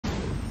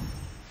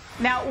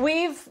Now,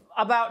 we've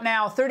about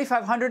now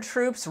 3,500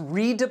 troops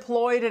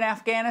redeployed in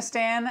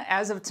Afghanistan.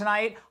 As of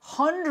tonight,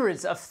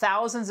 hundreds of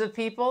thousands of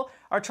people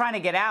are trying to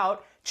get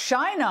out.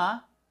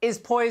 China is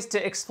poised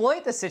to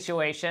exploit the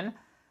situation.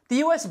 The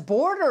U.S.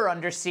 border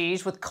under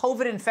siege with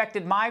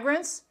COVID-infected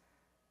migrants.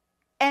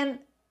 And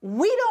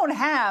we don't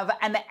have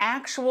an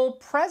actual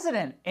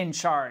president in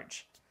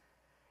charge.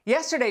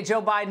 Yesterday,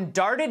 Joe Biden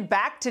darted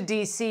back to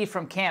D.C.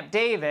 from Camp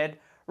David,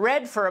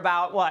 read for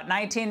about,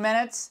 19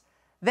 minutes?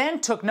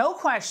 Then took no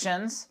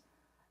questions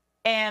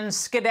and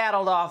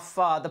skedaddled off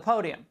the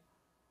podium.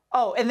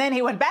 Oh, and then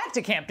he went back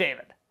to Camp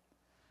David.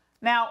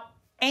 Now,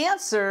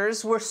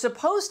 answers were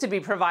supposed to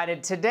be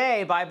provided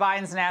today by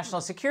Biden's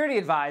national security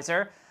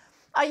advisor,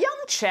 a young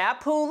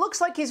chap who looks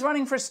like he's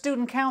running for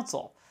student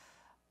council.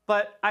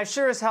 But I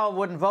sure as hell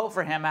wouldn't vote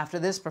for him after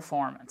this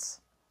performance.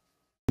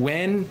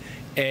 When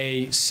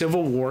a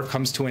civil war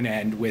comes to an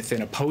end with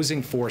an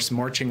opposing force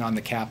marching on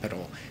the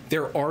Capitol,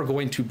 there are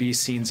going to be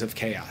scenes of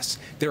chaos.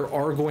 There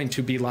are going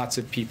to be lots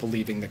of people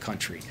leaving the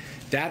country.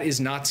 That is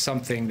not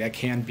something that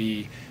can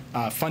be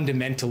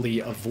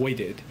fundamentally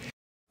avoided.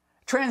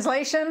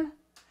 Translation?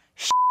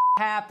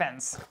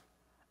 Happens.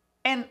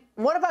 And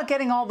what about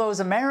getting all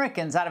those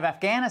Americans out of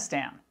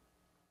Afghanistan?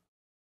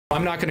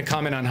 I'm not going to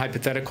comment on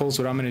hypotheticals.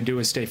 What I'm going to do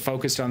is stay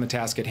focused on the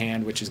task at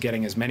hand, which is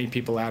getting as many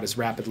people out as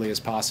rapidly as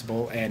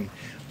possible, and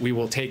we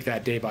will take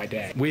that day by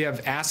day. We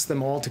have asked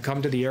them all to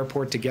come to the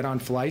airport to get on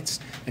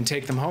flights and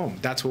take them home.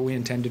 That's what we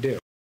intend to do.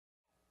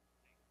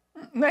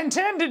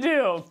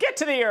 Get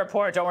to the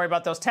airport. Don't worry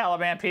about those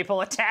Taliban people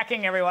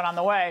attacking everyone on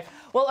the way.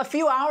 Well, a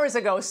few hours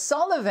ago,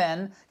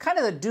 Sullivan, kind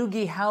of the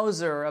Doogie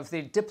Howser of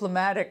the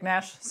diplomatic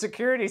national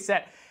security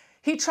set,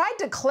 he tried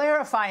to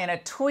clarify in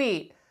a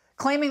tweet,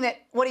 claiming that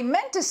what he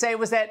meant to say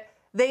was that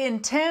they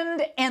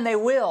intend and they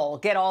will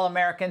get all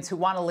Americans who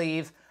want to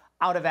leave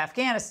out of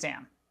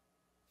Afghanistan.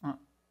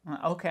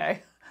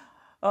 Okay.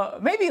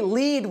 Maybe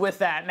lead with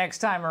that next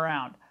time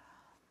around.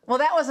 Well,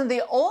 that wasn't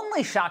the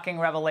only shocking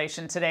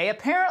revelation today.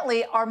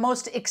 Apparently, our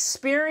most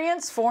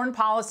experienced foreign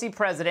policy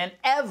president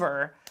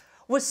ever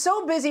was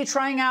so busy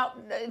trying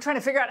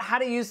to figure out how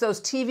to use those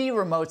TV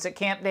remotes at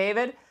Camp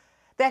David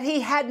that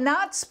he had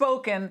not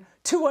spoken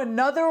to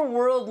another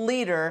world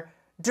leader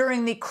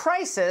during the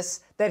crisis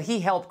that he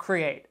helped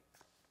create.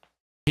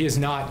 He has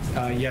not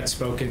yet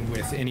spoken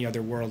with any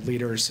other world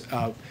leaders.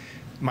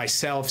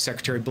 Myself,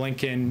 Secretary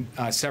Blinken,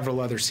 several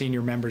other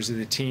senior members of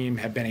the team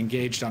have been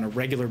engaged on a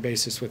regular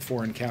basis with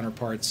foreign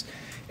counterparts,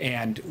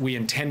 and we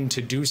intend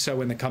to do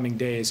so in the coming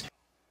days.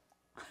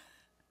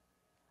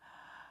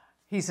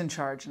 He's in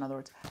charge, in other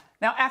words.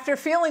 Now, after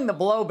feeling the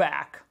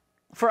blowback,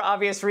 for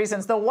obvious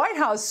reasons, the White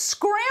House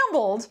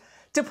scrambled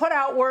to put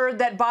out word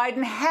that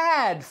Biden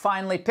had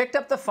finally picked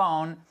up the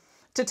phone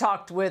to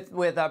talk with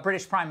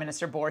British Prime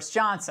Minister Boris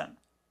Johnson.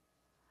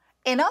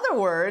 In other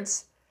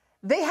words,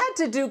 they had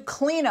to do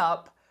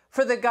cleanup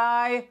for the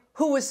guy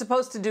who was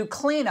supposed to do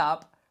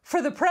cleanup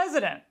for the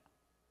president.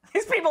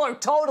 These people are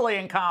totally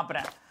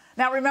incompetent.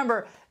 Now,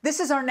 remember, this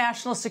is our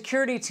national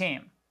security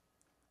team.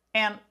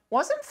 And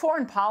wasn't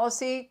foreign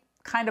policy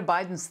kind of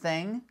Biden's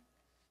thing?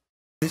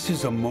 This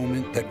is a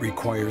moment that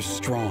requires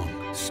strong,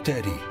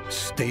 steady,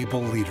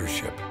 stable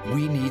leadership.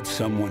 We need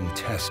someone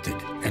tested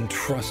and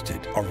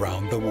trusted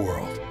around the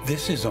world.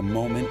 This is a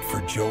moment for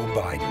Joe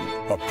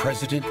Biden, a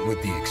president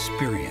with the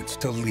experience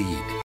to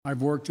lead.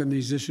 I've worked on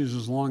these issues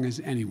as long as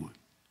anyone.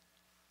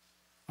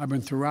 I've been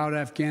throughout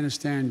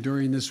Afghanistan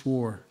during this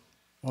war,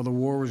 while the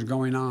war was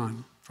going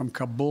on, from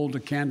Kabul to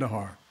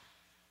Kandahar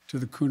to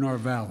the Kunar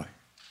Valley.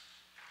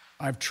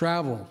 I've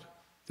traveled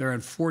there on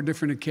 4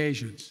 different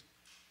occasions.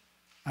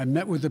 I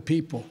met with the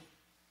people.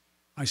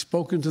 I've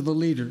spoken to the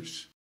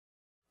leaders.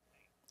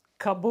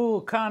 Kabul,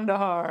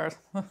 Kandahar.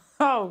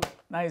 Oh,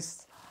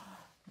 nice.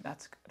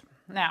 That's good.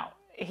 Now,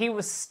 he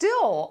was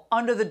still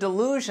under the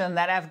delusion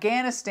that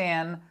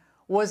Afghanistan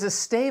was a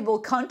stable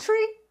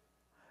country.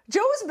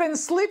 Joe's been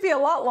sleepy a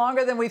lot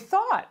longer than we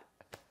thought.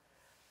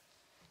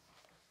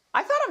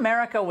 I thought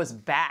America was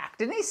back.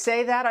 Didn't he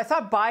say that? I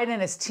thought Biden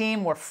and his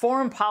team were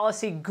foreign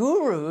policy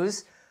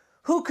gurus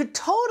who could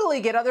totally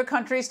get other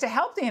countries to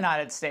help the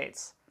United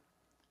States.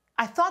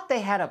 I thought they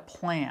had a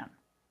plan.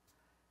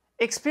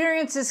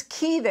 Experience is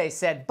key, they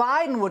said.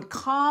 Biden would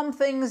calm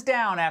things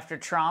down after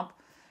Trump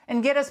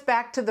and get us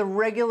back to the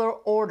regular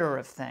order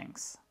of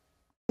things.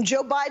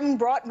 Joe Biden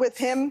brought with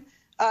him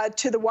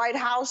to the White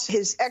House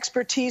his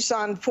expertise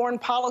on foreign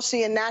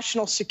policy and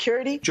national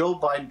security. Joe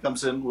Biden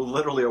comes in with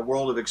literally a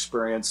world of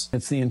experience.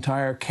 It's the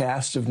entire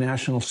cast of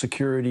national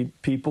security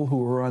people who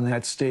were on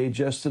that stage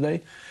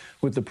yesterday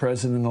with the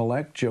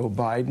president-elect, Joe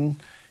Biden.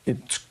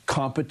 It's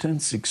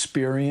competence,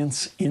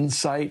 experience,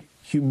 insight,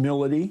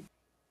 humility.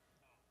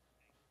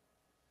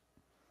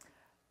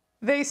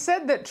 They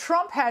said that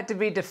Trump had to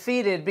be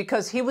defeated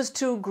because he was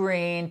too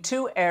green,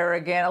 too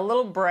arrogant, a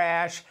little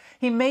brash.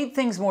 He made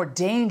things more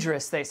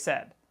dangerous, they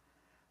said.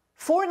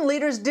 Foreign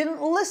leaders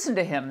didn't listen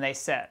to him, they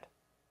said.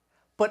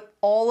 But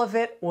all of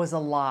it was a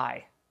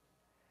lie.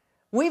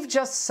 We've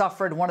just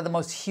suffered one of the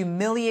most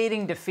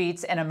humiliating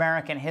defeats in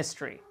American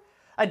history.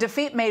 a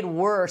defeat made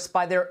worse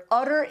by their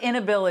utter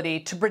inability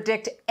to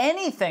predict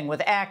anything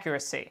with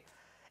accuracy.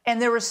 And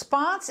their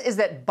response is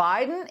that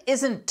Biden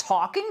isn't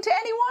talking to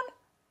anyone?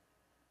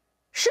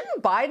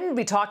 Shouldn't Biden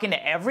be talking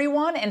to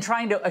everyone and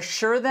trying to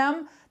assure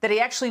them that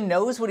he actually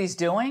knows what he's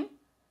doing?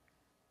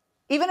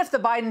 Even if the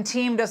Biden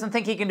team doesn't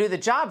think he can do the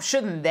job,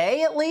 shouldn't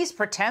they at least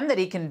pretend that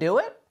he can do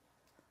it?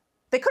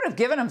 They could have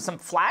given him some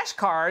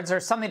flashcards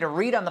or something to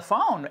read on the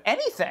phone,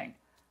 anything.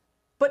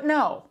 But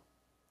no,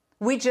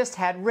 we just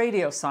had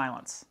radio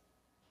silence.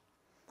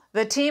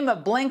 The team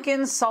of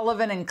Blinken,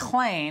 Sullivan, and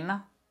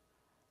Klain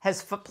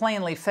has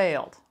plainly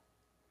failed.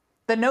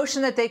 The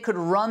notion that they could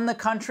run the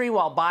country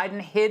while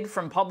Biden hid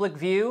from public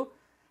view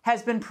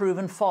has been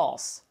proven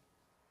false.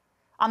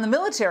 On the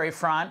military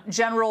front,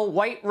 General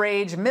White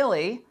Rage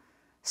Milley,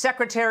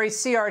 Secretary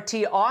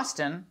CRT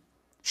Austin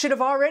should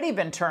have already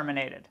been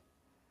terminated.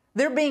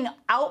 They're being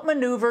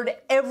outmaneuvered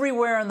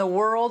everywhere in the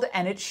world,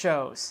 and it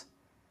shows.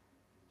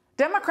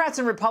 Democrats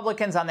and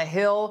Republicans on the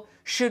Hill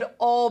should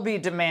all be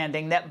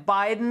demanding that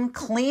Biden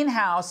clean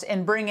house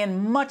and bring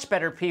in much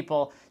better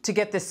people to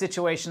get this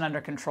situation under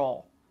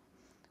control.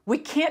 We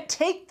can't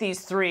take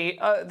these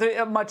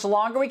much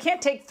longer. We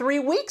can't take 3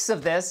 weeks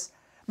of this,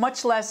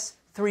 much less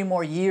 3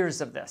 more years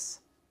of this.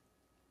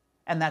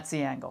 And that's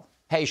The Angle.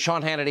 Hey,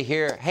 Sean Hannity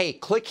here. Hey,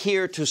 click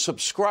here to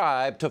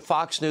subscribe to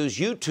Fox News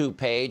YouTube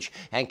page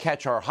and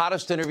catch our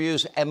hottest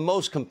interviews and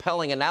most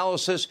compelling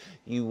analysis.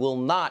 You will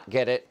not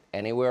get it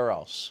anywhere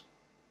else.